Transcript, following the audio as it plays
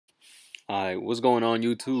Alright, what's going on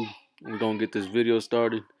YouTube? We're gonna get this video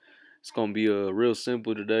started. It's gonna be real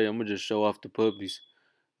simple today. I'm gonna just show off the puppies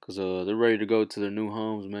because they're ready to go to their new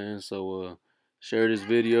homes, man. So share this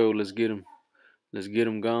video. Let's get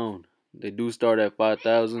them gone. They do start at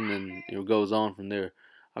 5,000 and it goes on from there.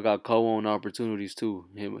 I got co-own opportunities too.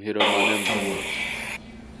 Hit up my number.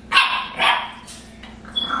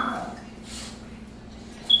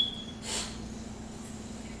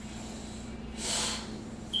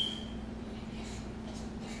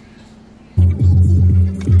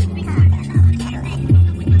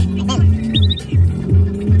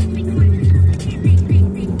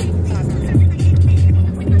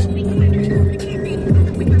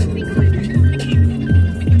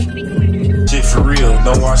 For real,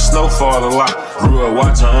 don't watch snowfall a lot. Grew up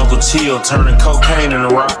watching Uncle Teal turning cocaine into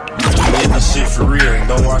rock. We in this shit for real,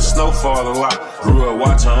 don't watch snowfall a lot. Grew up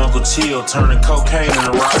watching Uncle Teal turning cocaine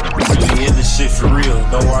into rock. We in this shit for real,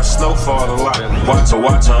 don't watch snowfall a lot.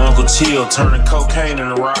 Watching Uncle Teal turning cocaine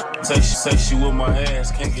into rock. Say she with my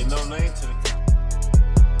ass, can't get no name to the.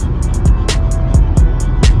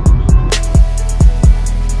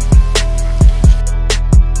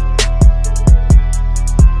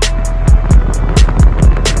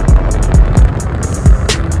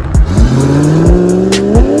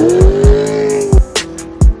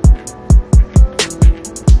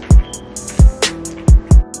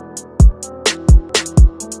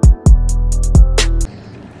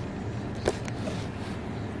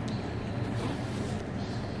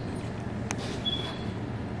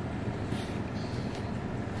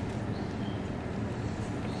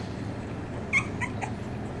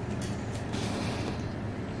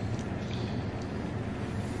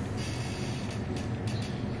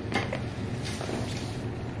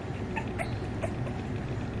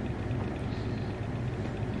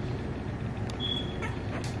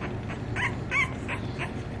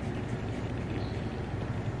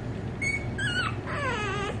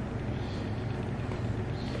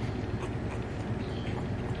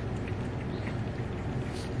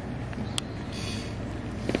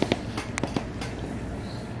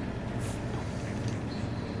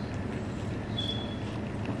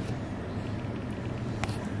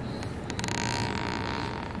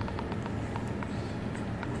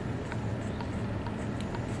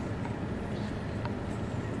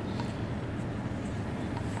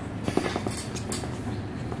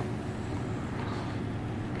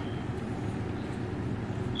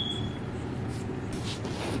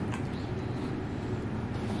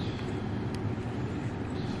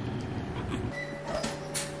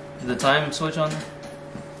 Is the time switch on there?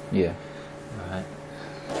 Yeah. Alright.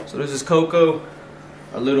 So this is Coco,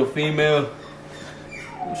 our little female.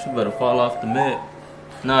 She better fall off the mat.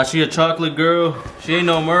 Nah, she a chocolate girl. She ain't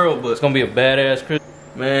no Merle, but it's gonna be a badass Christmas.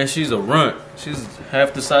 Man, she's a runt. She's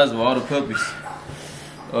half the size of all the puppies.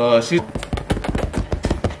 She's...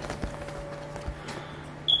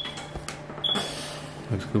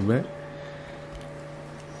 Let's go back.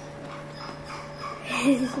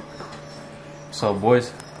 So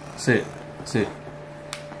boys, sit. Sit.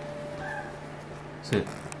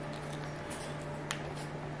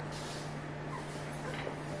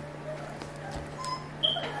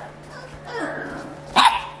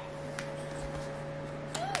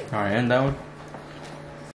 Alright, end that one.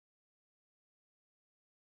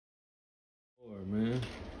 Man.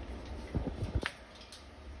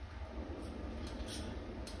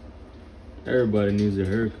 Everybody needs a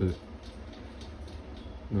haircut.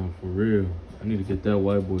 No, for real. I need to get that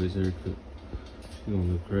white boy's haircut. He gonna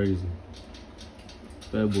look crazy.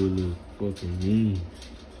 That boy look fucking mean.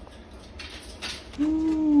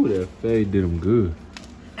 Ooh, that fade did him good.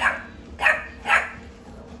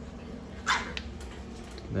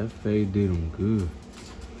 That fade did him good.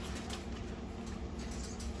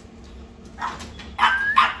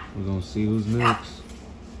 We're gonna see who's next.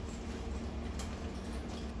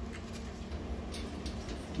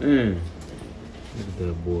 Man, look at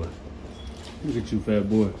that boy. Look at you, fat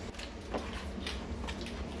boy.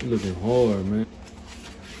 You looking hard, man.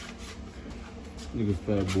 Look at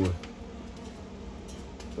fat boy.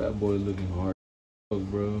 Fat boy looking hard,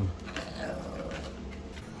 bro.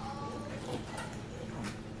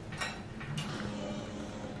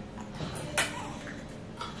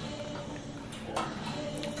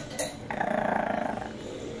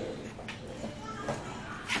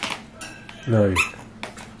 Nice.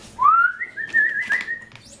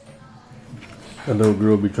 That little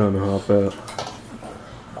girl be trying to hop out.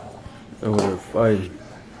 Over there fighting.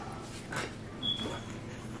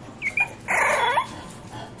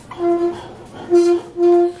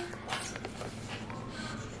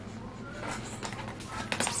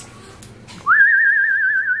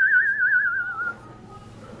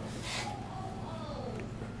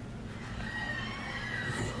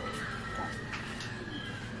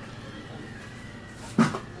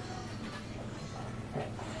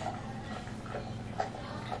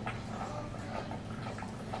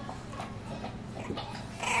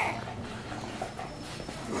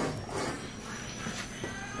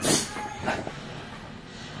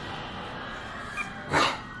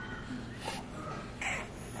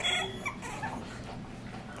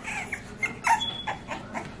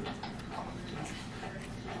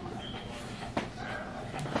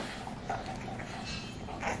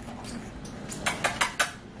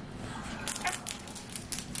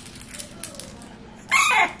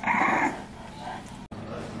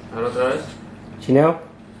 ¿Para otra vez? ¿Chineo?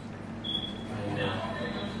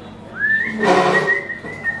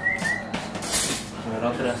 A ver,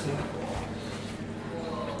 otra así.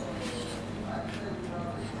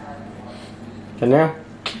 ¿Chineo?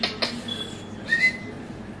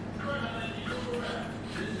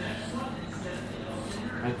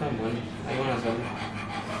 Ahí están buenos. Ahí van a salir.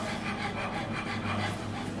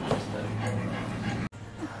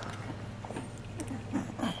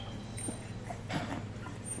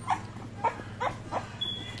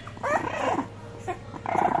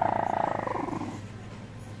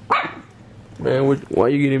 Man, why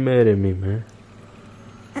you getting mad at me, man?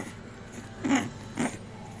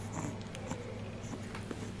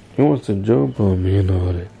 He wants to jump on me and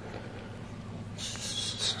all that.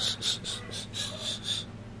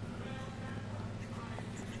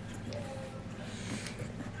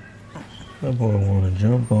 That boy want to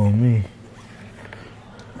jump on me.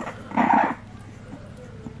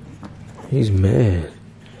 He's mad.